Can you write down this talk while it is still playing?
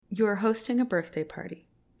You are hosting a birthday party.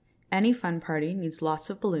 Any fun party needs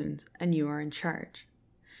lots of balloons, and you are in charge.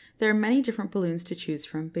 There are many different balloons to choose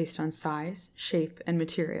from based on size, shape, and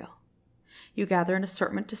material. You gather an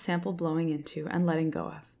assortment to sample blowing into and letting go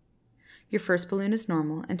of. Your first balloon is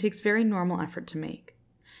normal and takes very normal effort to make.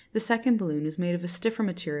 The second balloon is made of a stiffer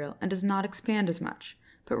material and does not expand as much,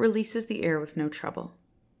 but releases the air with no trouble.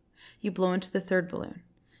 You blow into the third balloon.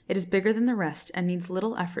 It is bigger than the rest and needs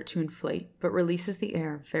little effort to inflate, but releases the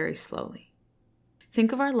air very slowly.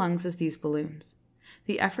 Think of our lungs as these balloons.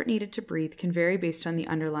 The effort needed to breathe can vary based on the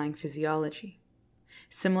underlying physiology.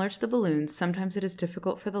 Similar to the balloons, sometimes it is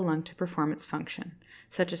difficult for the lung to perform its function,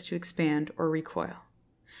 such as to expand or recoil.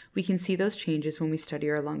 We can see those changes when we study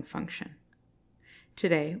our lung function.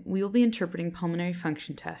 Today, we will be interpreting pulmonary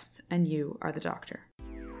function tests, and you are the doctor.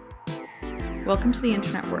 Welcome to The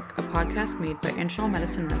Internet Work, a podcast made by internal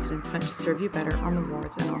medicine residents meant to serve you better on the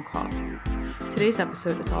wards and on call. Today's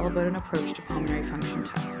episode is all about an approach to pulmonary function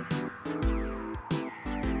tests.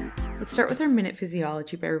 Let's start with our minute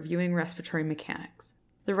physiology by reviewing respiratory mechanics.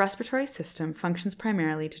 The respiratory system functions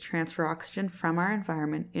primarily to transfer oxygen from our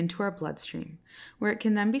environment into our bloodstream, where it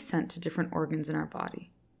can then be sent to different organs in our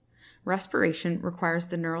body. Respiration requires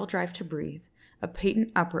the neural drive to breathe, a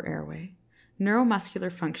patent upper airway,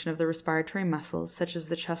 neuromuscular function of the respiratory muscles such as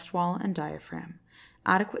the chest wall and diaphragm,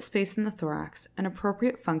 adequate space in the thorax, and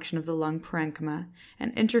appropriate function of the lung parenchyma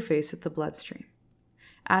and interface with the bloodstream.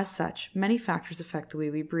 As such, many factors affect the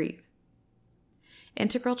way we breathe.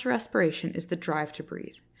 Integral to respiration is the drive to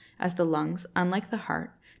breathe, as the lungs, unlike the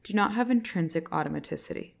heart, do not have intrinsic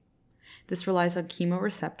automaticity. This relies on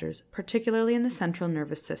chemoreceptors, particularly in the central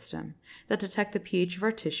nervous system, that detect the pH of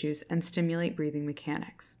our tissues and stimulate breathing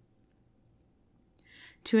mechanics.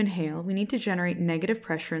 To inhale, we need to generate negative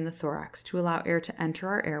pressure in the thorax to allow air to enter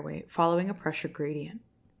our airway following a pressure gradient.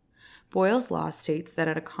 Boyle's law states that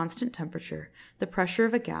at a constant temperature, the pressure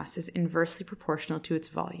of a gas is inversely proportional to its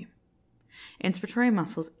volume. Inspiratory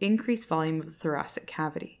muscles increase volume of the thoracic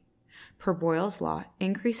cavity. Per Boyle's law,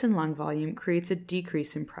 increase in lung volume creates a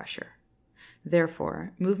decrease in pressure.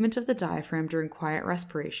 Therefore, movement of the diaphragm during quiet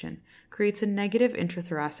respiration creates a negative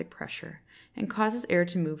intrathoracic pressure and causes air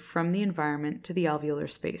to move from the environment to the alveolar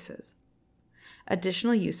spaces.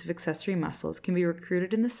 Additional use of accessory muscles can be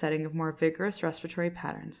recruited in the setting of more vigorous respiratory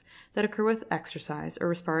patterns that occur with exercise or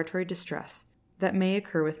respiratory distress that may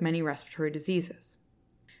occur with many respiratory diseases.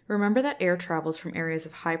 Remember that air travels from areas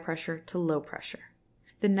of high pressure to low pressure.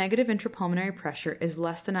 The negative intrapulmonary pressure is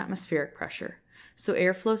less than atmospheric pressure, so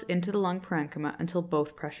air flows into the lung parenchyma until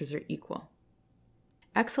both pressures are equal.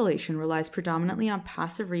 Exhalation relies predominantly on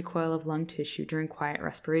passive recoil of lung tissue during quiet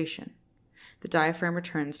respiration. The diaphragm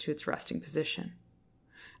returns to its resting position.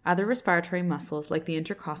 Other respiratory muscles, like the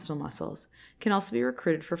intercostal muscles, can also be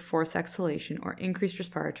recruited for forced exhalation or increased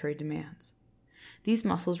respiratory demands. These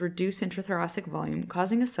muscles reduce intrathoracic volume,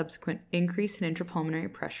 causing a subsequent increase in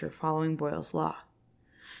intrapulmonary pressure following Boyle's law.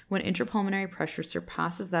 When intrapulmonary pressure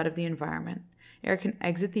surpasses that of the environment, air can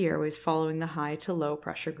exit the airways following the high to low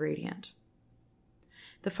pressure gradient.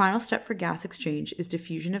 The final step for gas exchange is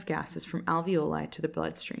diffusion of gases from alveoli to the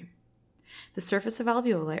bloodstream. The surface of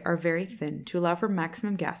alveoli are very thin to allow for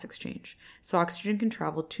maximum gas exchange, so oxygen can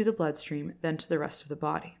travel to the bloodstream, then to the rest of the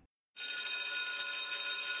body.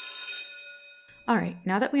 Alright,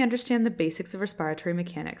 now that we understand the basics of respiratory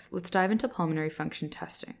mechanics, let's dive into pulmonary function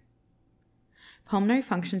testing. Pulmonary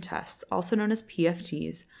function tests, also known as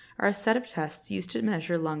PFTs, are a set of tests used to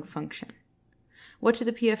measure lung function. What do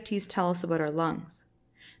the PFTs tell us about our lungs?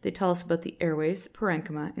 They tell us about the airways,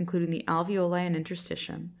 parenchyma, including the alveoli and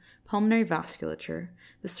interstitium, pulmonary vasculature,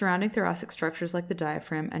 the surrounding thoracic structures like the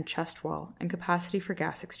diaphragm and chest wall, and capacity for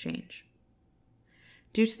gas exchange.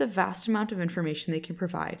 Due to the vast amount of information they can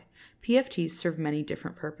provide, PFTs serve many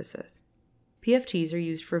different purposes. PFTs are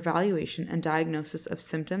used for evaluation and diagnosis of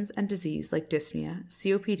symptoms and disease like dyspnea,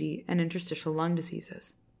 COPD, and interstitial lung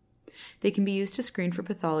diseases. They can be used to screen for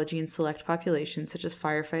pathology in select populations such as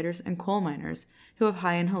firefighters and coal miners who have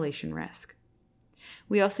high inhalation risk.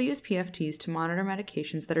 We also use PFTs to monitor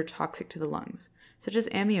medications that are toxic to the lungs, such as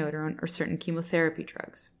amiodarone or certain chemotherapy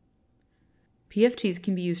drugs. PFTs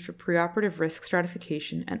can be used for preoperative risk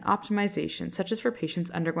stratification and optimization, such as for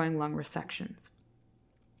patients undergoing lung resections.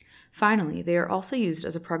 Finally, they are also used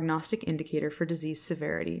as a prognostic indicator for disease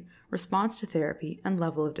severity, response to therapy, and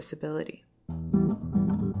level of disability.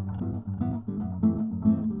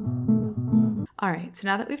 Alright, so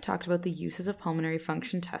now that we've talked about the uses of pulmonary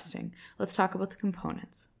function testing, let's talk about the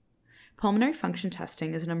components. Pulmonary function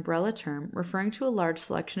testing is an umbrella term referring to a large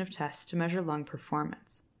selection of tests to measure lung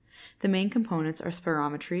performance. The main components are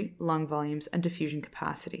spirometry, lung volumes, and diffusion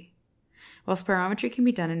capacity. While spirometry can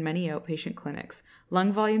be done in many outpatient clinics,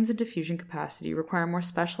 lung volumes and diffusion capacity require more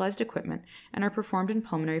specialized equipment and are performed in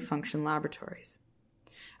pulmonary function laboratories.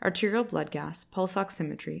 Arterial blood gas, pulse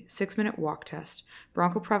oximetry, 6-minute walk test,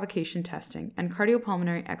 bronchoprovocation testing, and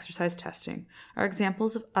cardiopulmonary exercise testing are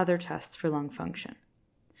examples of other tests for lung function.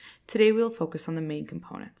 Today we will focus on the main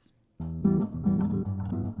components.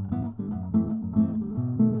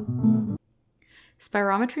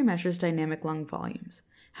 Spirometry measures dynamic lung volumes,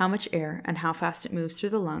 how much air and how fast it moves through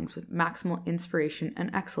the lungs with maximal inspiration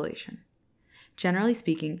and exhalation. Generally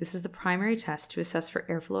speaking, this is the primary test to assess for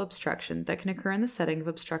airflow obstruction that can occur in the setting of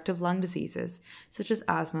obstructive lung diseases such as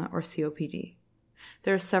asthma or COPD.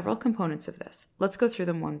 There are several components of this. Let's go through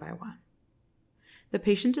them one by one. The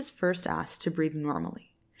patient is first asked to breathe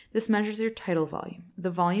normally. This measures your tidal volume, the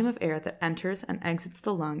volume of air that enters and exits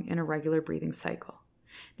the lung in a regular breathing cycle.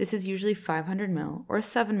 This is usually 500 ml or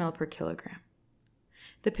 7 ml per kilogram.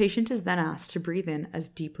 The patient is then asked to breathe in as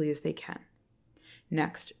deeply as they can.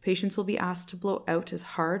 Next, patients will be asked to blow out as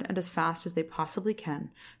hard and as fast as they possibly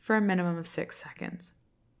can for a minimum of 6 seconds.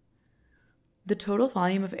 The total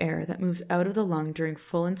volume of air that moves out of the lung during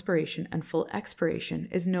full inspiration and full expiration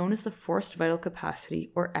is known as the forced vital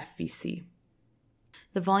capacity, or FVC.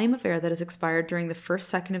 The volume of air that is expired during the first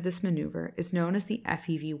second of this maneuver is known as the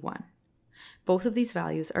FEV1. Both of these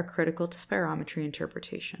values are critical to spirometry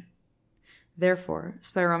interpretation. Therefore,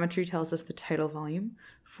 spirometry tells us the tidal volume,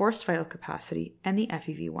 forced vital capacity, and the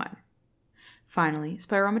FEV1. Finally,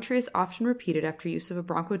 spirometry is often repeated after use of a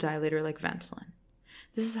bronchodilator like Ventolin.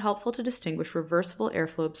 This is helpful to distinguish reversible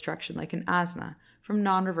airflow obstruction like in asthma from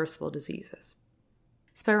non-reversible diseases.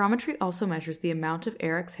 Spirometry also measures the amount of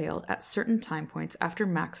air exhaled at certain time points after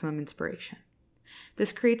maximum inspiration.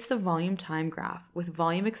 This creates the volume time graph with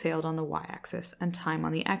volume exhaled on the y-axis and time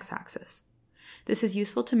on the x-axis. This is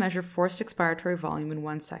useful to measure forced expiratory volume in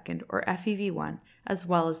 1 second, or FEV1, as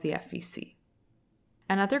well as the FVC.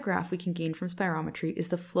 Another graph we can gain from spirometry is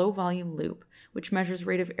the flow volume loop, which measures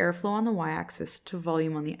rate of airflow on the y-axis to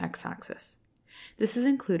volume on the x-axis. This is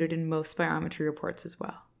included in most spirometry reports as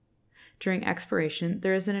well. During expiration,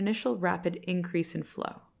 there is an initial rapid increase in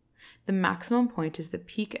flow. The maximum point is the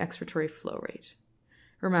peak expiratory flow rate.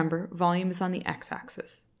 Remember, volume is on the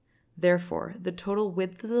x-axis. Therefore, the total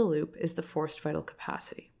width of the loop is the forced vital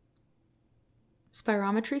capacity.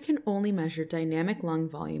 Spirometry can only measure dynamic lung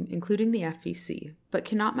volume, including the FVC, but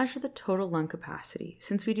cannot measure the total lung capacity,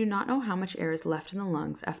 since we do not know how much air is left in the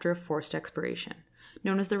lungs after a forced expiration,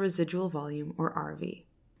 known as the residual volume, or RV.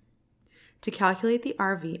 To calculate the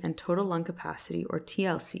RV and total lung capacity, or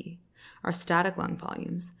TLC, our static lung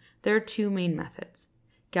volumes, there are two main methods: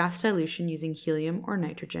 gas dilution using helium or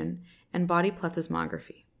nitrogen, and body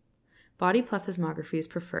plethysmography. Body plethysmography is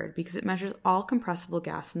preferred because it measures all compressible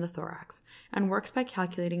gas in the thorax and works by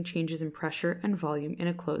calculating changes in pressure and volume in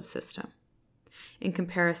a closed system. In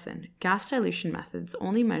comparison, gas dilution methods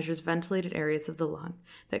only measures ventilated areas of the lung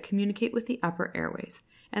that communicate with the upper airways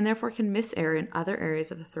and therefore can miss air in other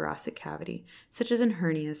areas of the thoracic cavity, such as in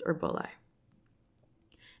hernias or bullae.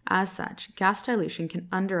 As such, gas dilution can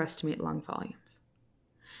underestimate lung volumes.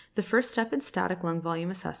 The first step in static lung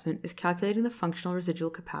volume assessment is calculating the functional residual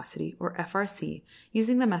capacity, or FRC,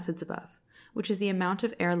 using the methods above, which is the amount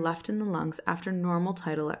of air left in the lungs after normal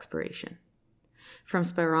tidal expiration. From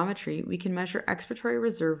spirometry, we can measure expiratory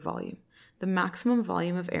reserve volume, the maximum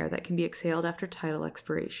volume of air that can be exhaled after tidal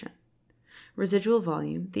expiration. Residual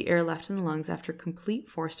volume, the air left in the lungs after complete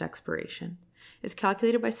forced expiration, is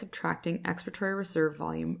calculated by subtracting expiratory reserve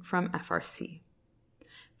volume from FRC.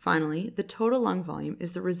 Finally, the total lung volume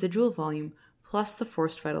is the residual volume plus the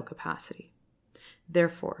forced vital capacity.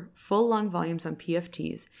 Therefore, full lung volumes on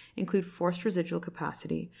PFTs include forced residual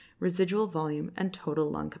capacity, residual volume, and total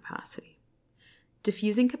lung capacity.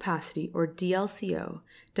 Diffusing capacity, or DLCO,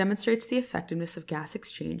 demonstrates the effectiveness of gas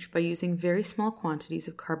exchange by using very small quantities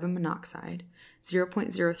of carbon monoxide,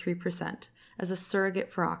 0.03%, as a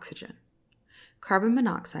surrogate for oxygen. Carbon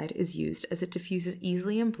monoxide is used as it diffuses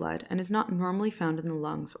easily in blood and is not normally found in the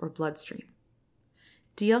lungs or bloodstream.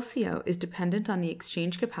 DLCO is dependent on the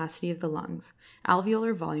exchange capacity of the lungs,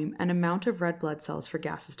 alveolar volume, and amount of red blood cells for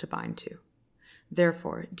gases to bind to.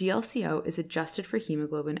 Therefore, DLCO is adjusted for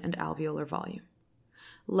hemoglobin and alveolar volume.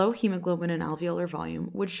 Low hemoglobin and alveolar volume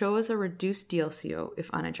would show as a reduced DLCO if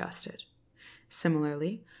unadjusted.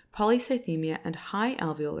 Similarly, polycythemia and high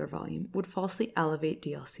alveolar volume would falsely elevate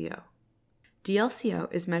DLCO. DLCO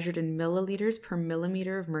is measured in milliliters per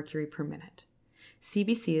millimeter of mercury per minute.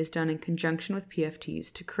 CBC is done in conjunction with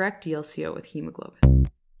PFTs to correct DLCO with hemoglobin.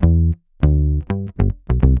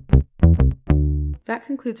 That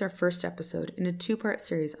concludes our first episode in a two-part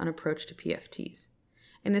series on approach to PFTs.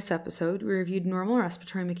 In this episode, we reviewed normal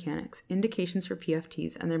respiratory mechanics, indications for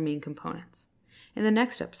PFTs, and their main components. In the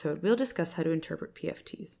next episode, we'll discuss how to interpret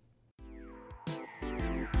PFTs.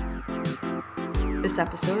 This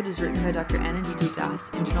episode is written by Dr. Ananditi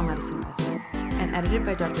Das, internal medicine resident, and edited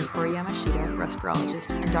by Dr. Kori Yamashita,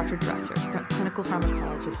 respirologist, and Dr. Dresser, clinical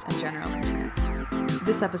pharmacologist and general internist.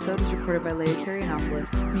 This episode is recorded by Leia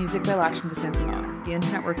Karianopoulos, music by Lakshmi Vasanthamawa. The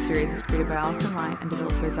Internet Work series was created by Alison Lai and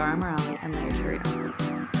developed by Zara Morali and Leia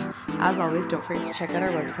Karianopoulos. As always, don't forget to check out our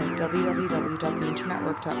website,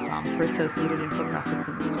 www.theinternetwork.com, for associated infographics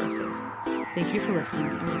and resources. Thank you for listening,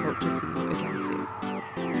 and we hope to see you again soon.